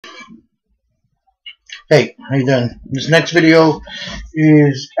Hey, how you doing? This next video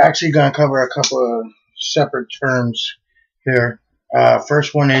is actually going to cover a couple of separate terms here.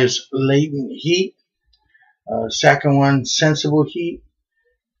 First one is latent heat. Second one, sensible heat.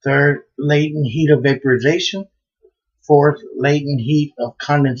 Third, latent heat of vaporization. Fourth, latent heat of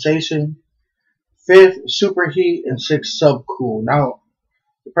condensation. Fifth, superheat. And sixth, subcool. Now,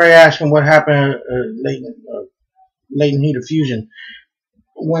 you're probably asking what happened to latent heat of fusion.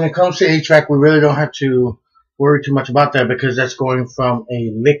 When it comes to HVAC, we really don't have to worry too much about that because that's going from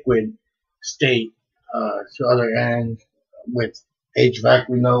a liquid state to other. And with HVAC,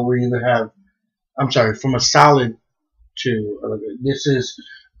 we know we either have, from a solid to this is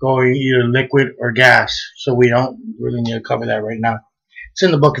going either liquid or gas. So we don't really need to cover that right now. It's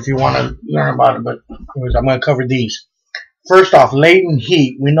in the book if you want to learn about it. But anyways, I'm going to cover these. First off, latent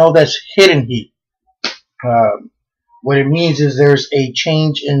heat. We know that's hidden heat. What it means is there's a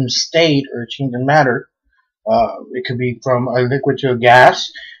change in state or a change in matter. It could be from a liquid to a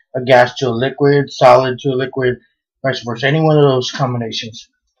gas to a liquid, solid to a liquid, vice versa. Any one of those combinations.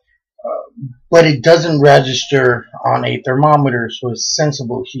 But it doesn't register on a thermometer, so it's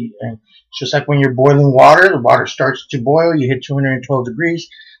sensible heat. And it's just like when you're boiling water, the water starts to boil, you hit 212 degrees.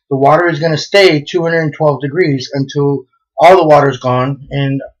 The water is going to stay 212 degrees until all the water is gone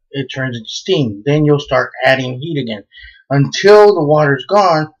and it turns into steam. Then you'll start adding heat again. Until the water's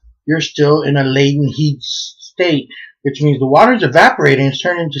gone, you're still in a latent heat state, which means the water's evaporating, it's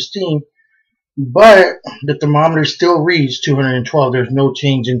turning into steam, but the thermometer still reads 212. There's no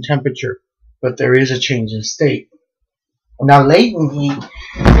change in temperature, but there is a change in state. Now, latent heat,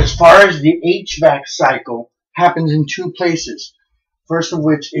 as far as the HVAC cycle, happens in two places. First of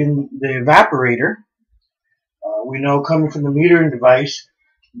which, in the evaporator, we know coming from the metering device,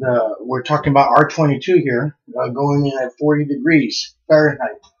 we're talking about R22 here, going in at 40 degrees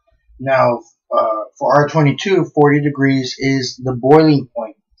Fahrenheit. Now, for R22, 40 degrees is the boiling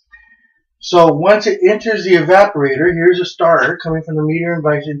point. So once it enters the evaporator, here's a starter coming from the metering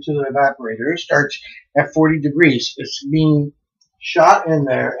device into the evaporator. It starts at 40 degrees. It's being shot in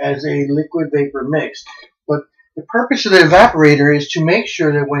there as a liquid vapor mix. But the purpose of the evaporator is to make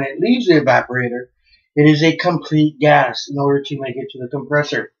sure that when it leaves the evaporator, it is a complete gas in order to make it to the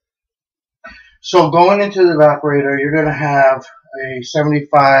compressor. So going into the evaporator, you're going to have a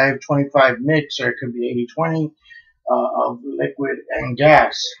 75-25 mix, or it could be 80-20 of liquid and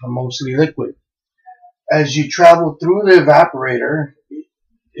gas, mostly liquid. As you travel through the evaporator,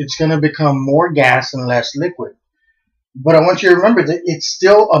 it's going to become more gas and less liquid. But I want you to remember that it's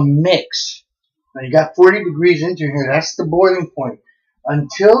still a mix. Now you got 40 degrees into here. That's the boiling point.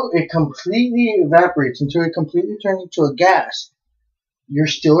 Until it completely evaporates, until it completely turns into a gas, you're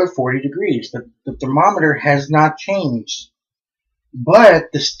still at 40 degrees. The thermometer has not changed.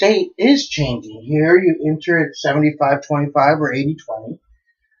 But the state is changing. Here you enter at 75-25 or 80-20.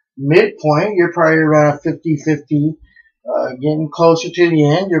 Midpoint, you're probably around 50-50. Getting closer to the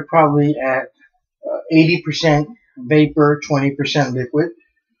end, you're probably at 80% vapor, 20% liquid.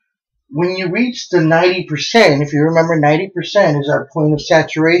 When you reach the 90%, if you remember, 90% is our point of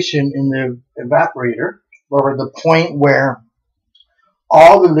saturation in the evaporator, or the point where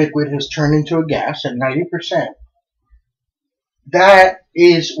all the liquid has turned into a gas at 90%. That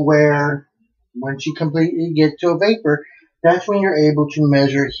is where, once you completely get to a vapor, that's when you're able to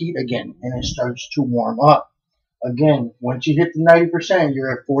measure heat again, and it starts to warm up. Again, once you hit the 90%,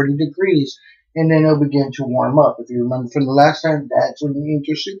 you're at 40 degrees, and then it'll begin to warm up. If you remember from the last time, that's when you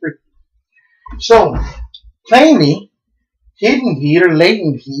enter superheat. So, plainly, hidden heat or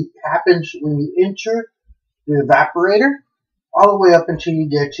latent heat happens when you enter the evaporator all the way up until you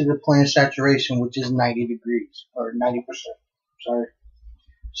get to the point of saturation, which is 90 degrees, or 90%. Sorry.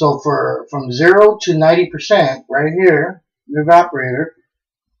 So from 0 to 90%, right here, the evaporator,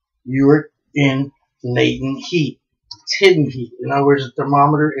 you are in latent heat. It's hidden heat. In other words, the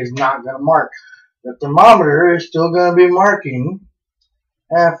thermometer is not going to mark. The thermometer is still going to be marking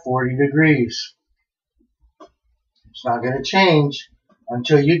at 40 degrees. It's not going to change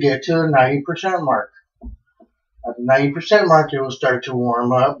until you get to the 90% mark. At the 90% mark, it will start to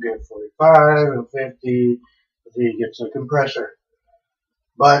warm up, get 45 and 50 until you get to the compressor.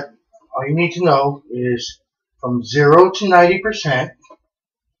 But all you need to know is from 0 to 90%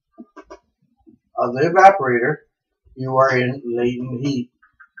 of the evaporator, you are in latent heat.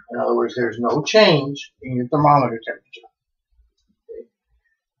 In other words, there's no change in your thermometer temperature. Okay.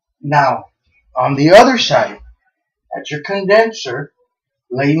 Now, on the other side, at your condenser,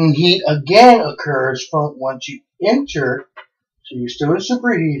 latent heat again occurs from once you enter, so you're still in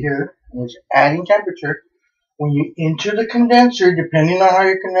superheat here, and it's adding temperature. when you enter the condenser, depending on how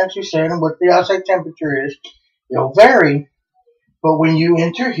your condenser is set and what the outside temperature is, it'll vary. But when you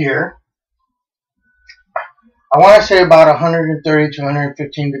enter here, I want to say about 130 to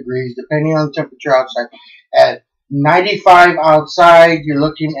 115 degrees, depending on the temperature outside. At 95 outside, you're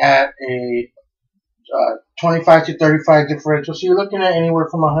looking at a 25 to 35 differential. So you're looking at anywhere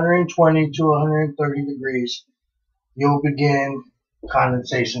from 120 to 130 degrees. You'll begin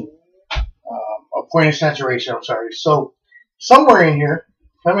condensation, or point of saturation, I'm sorry. So somewhere in here,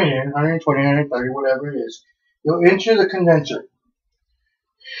 coming in, 120, 130, whatever it is, you'll enter the condenser.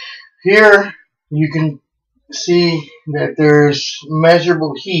 Here you can see that there's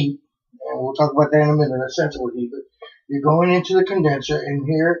measurable heat, and we'll talk about that in a minute, that's sensible heat, but you're going into the condenser, and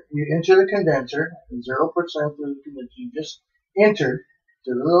here you enter the condenser, 0% through the condenser, you just enter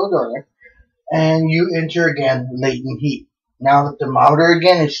to the little door there, and you enter again latent heat. Now the thermometer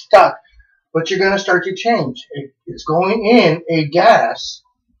again is stuck, but you're going to start to change. It's going in a gas,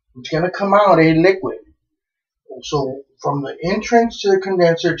 it's going to come out a liquid. So from the entrance to the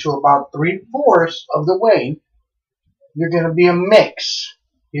condenser to about 3/4 of the way, you're going to be a mix.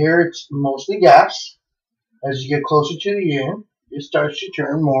 Here it's mostly gas. As you get closer to the end, it starts to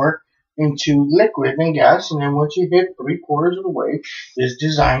turn more into liquid than gas, and then once you hit 3/4 of the way, it's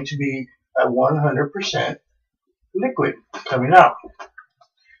designed to be a 100% liquid coming out.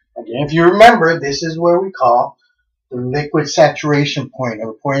 Again, if you remember, this is where we call the liquid saturation point,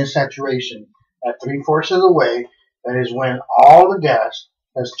 or point of saturation. At 3/4 of the way, that is when all the gas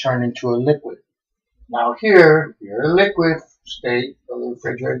has turned into a liquid. Now here, you're a liquid state of the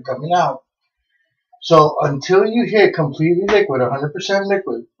refrigerator coming out. So until you hit completely liquid, 100%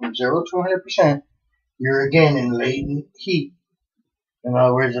 liquid, from 0 to 100%, you're again in latent heat. In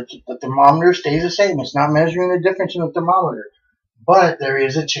other words, the thermometer stays the same. It's not measuring the difference in the thermometer, but there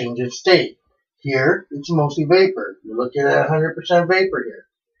is a change in state. Here, it's mostly vapor. You're looking at 100% vapor here.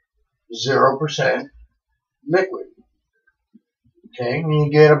 0% liquid. Okay, when you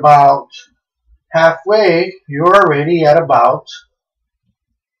get about halfway, you're already at about,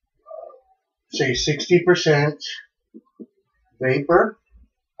 say, 60% vapor.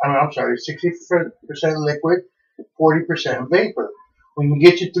 I'm sorry, 60% liquid, 40% vapor. When you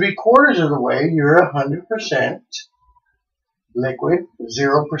get to 3/4 of the way, you're 100% liquid,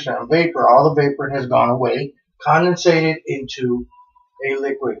 0% vapor. All the vapor has gone away, condensated into a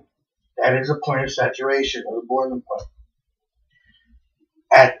liquid. That is a point of saturation, or the boiling point.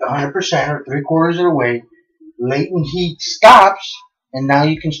 At 100% or 3/4 of the way, latent heat stops, and now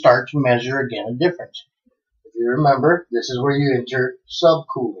you can start to measure again a difference. If you remember, this is where you enter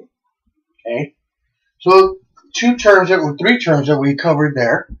subcooling. Okay, so three terms that we covered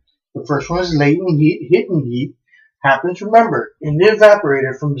there. The first one is latent heat. Hidden heat happens, remember, in the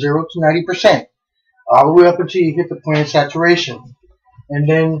evaporator from 0 to 90%, all the way up until you hit the point of saturation, and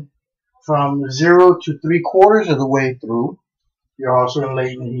then from 0 to 3/4 of the way through, you're also in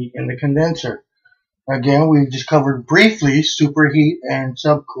latent heat in the condenser. Again, we just covered briefly superheat and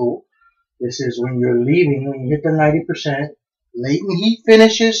subcool. This is when you're leaving, when you hit the 90%, latent heat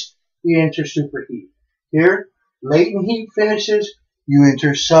finishes, you enter superheat. Here, latent heat finishes, you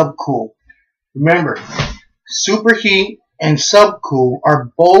enter subcool. Remember, superheat and subcool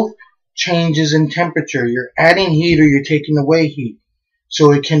are both changes in temperature. You're adding heat or you're taking away heat.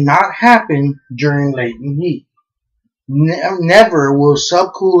 So it cannot happen during latent heat. Never will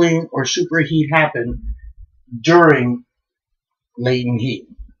subcooling or superheat happen during latent heat.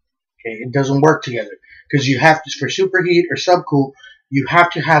 Okay, it doesn't work together because you have to, for superheat or subcool, you have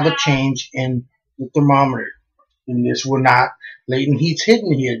to have a change in the thermometer. And this will not, latent heat's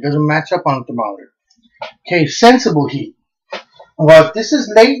hidden heat. It doesn't match up on the thermometer. Okay, sensible heat. Well, if this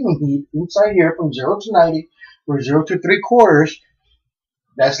is latent heat inside here from 0 to 90 or 0 to 3/4,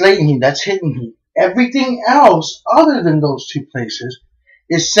 that's latent heat, that's hidden heat. Everything else other than those two places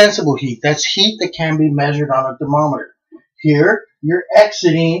is sensible heat. That's heat that can be measured on a thermometer. Here, you're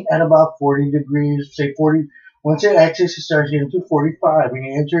exiting at about 40 degrees, say 40. Once it exits, it starts getting to 45. When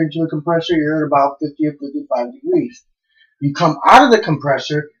you enter into the compressor, you're at about 50 or 55 degrees. You come out of the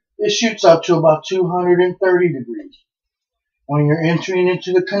compressor, it shoots up to about 230 degrees. When you're entering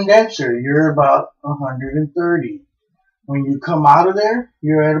into the condenser, you're about 130. When you come out of there,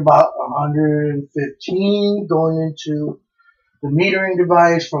 you're at about 115, going into the metering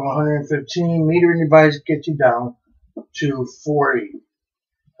device. From 115, metering device gets you down to 40.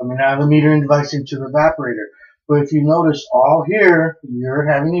 Coming out of the metering device into the evaporator. But if you notice, all here, you're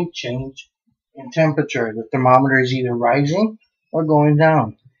having a change in temperature. The thermometer is either rising or going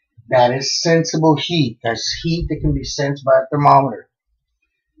down. That is sensible heat. That's heat that can be sensed by a thermometer.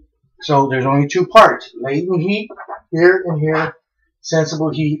 So there's only two parts: latent heat here and here. Sensible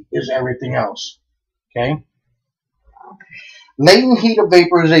heat is everything else. Okay. Latent heat of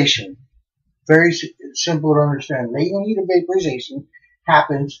vaporization. Very simple to understand. Latent heat of vaporization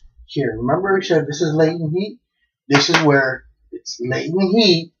happens here. Remember we said this is latent heat? This is where it's latent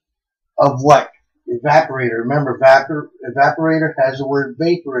heat of what? Evaporator. Remember, evaporator has the word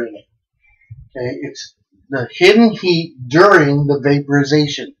vapor in it. Okay, it's the hidden heat during the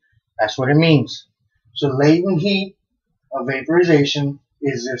vaporization. That's what it means. So latent heat of vaporization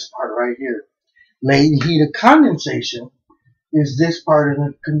is this part right here. Latent heat of condensation is this part of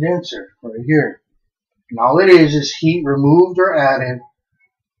the condenser right here. And all it is heat removed or added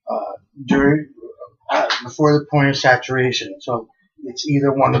before the point of saturation. So it's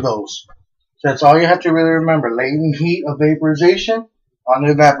either one of those. So that's all you have to really remember. Latent heat of vaporization on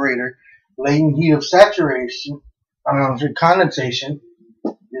the evaporator. Latent heat of saturation, condensation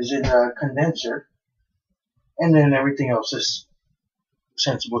is in the condenser. And then everything else is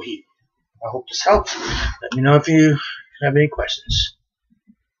sensible heat. I hope this helps. Let me know if you have any questions.